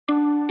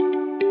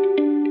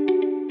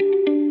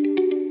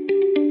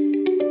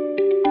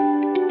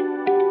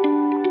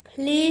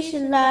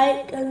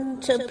like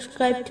and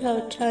subscribe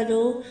to our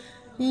channel.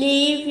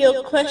 Leave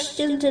your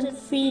questions and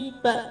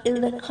feedback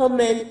in the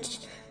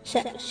comments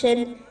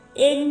section.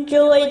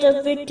 Enjoy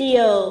the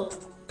video.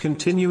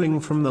 Continuing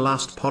from the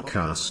last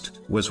podcast,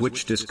 was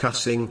which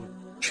discussing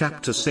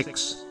chapter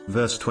 6,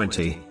 verse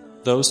 20.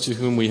 Those to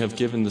whom we have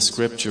given the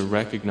scripture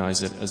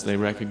recognize it as they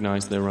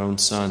recognize their own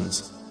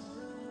sons.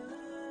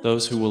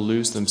 Those who will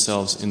lose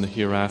themselves in the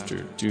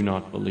hereafter do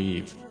not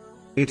believe.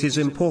 It is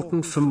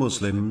important for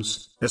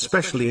Muslims,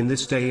 especially in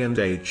this day and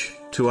age,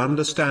 to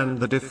understand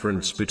the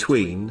difference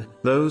between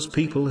those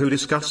people who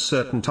discuss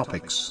certain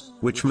topics,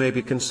 which may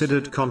be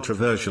considered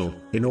controversial,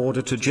 in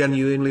order to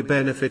genuinely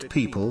benefit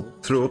people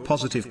through a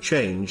positive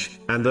change,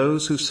 and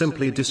those who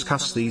simply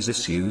discuss these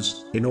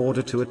issues in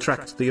order to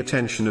attract the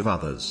attention of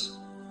others.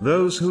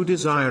 Those who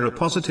desire a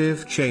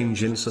positive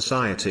change in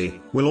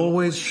society will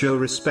always show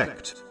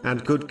respect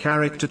and good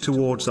character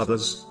towards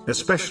others,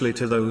 especially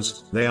to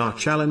those they are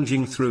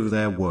challenging through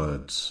their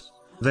words.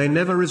 They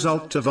never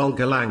resort to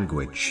vulgar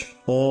language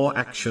or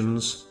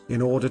actions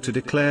in order to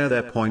declare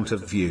their point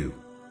of view.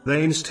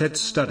 They instead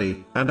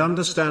study and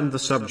understand the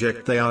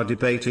subject they are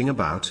debating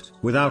about,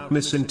 without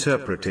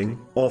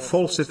misinterpreting or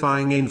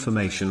falsifying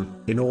information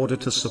in order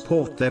to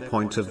support their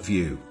point of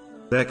view.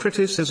 Their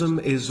criticism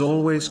is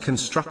always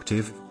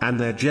constructive, and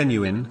their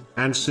genuine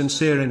and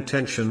sincere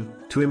intention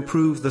to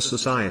improve the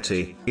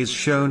society is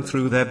shown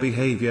through their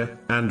behavior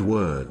and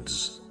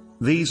words.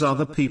 These are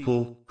the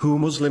people who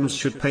Muslims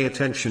should pay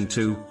attention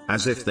to,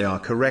 as if they are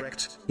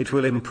correct, it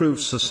will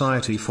improve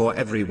society for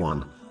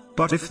everyone.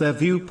 But if their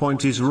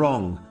viewpoint is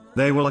wrong,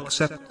 they will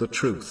accept the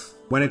truth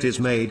when it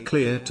is made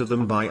clear to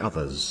them by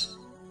others.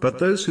 But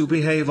those who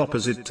behave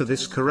opposite to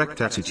this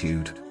correct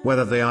attitude,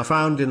 whether they are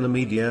found in the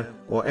media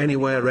or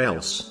anywhere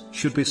else,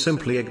 should be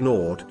simply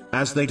ignored,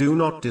 as they do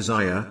not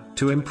desire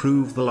to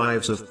improve the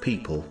lives of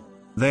people.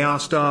 They are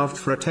starved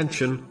for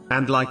attention,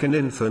 and like an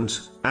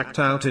infant, act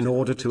out in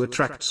order to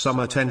attract some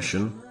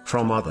attention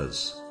from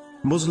others.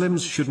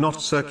 Muslims should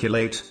not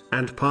circulate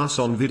and pass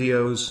on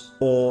videos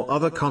or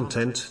other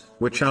content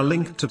which are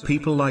linked to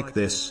people like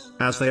this,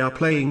 as they are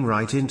playing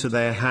right into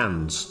their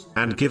hands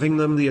and giving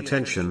them the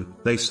attention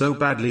they so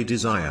badly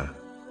desire.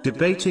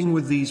 Debating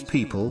with these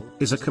people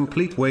is a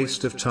complete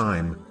waste of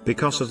time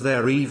because of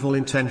their evil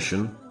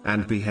intention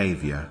and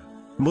behavior.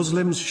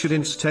 Muslims should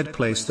instead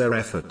place their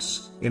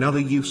efforts in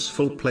other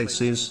useful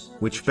places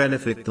which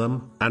benefit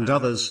them and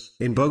others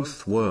in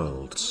both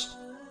worlds.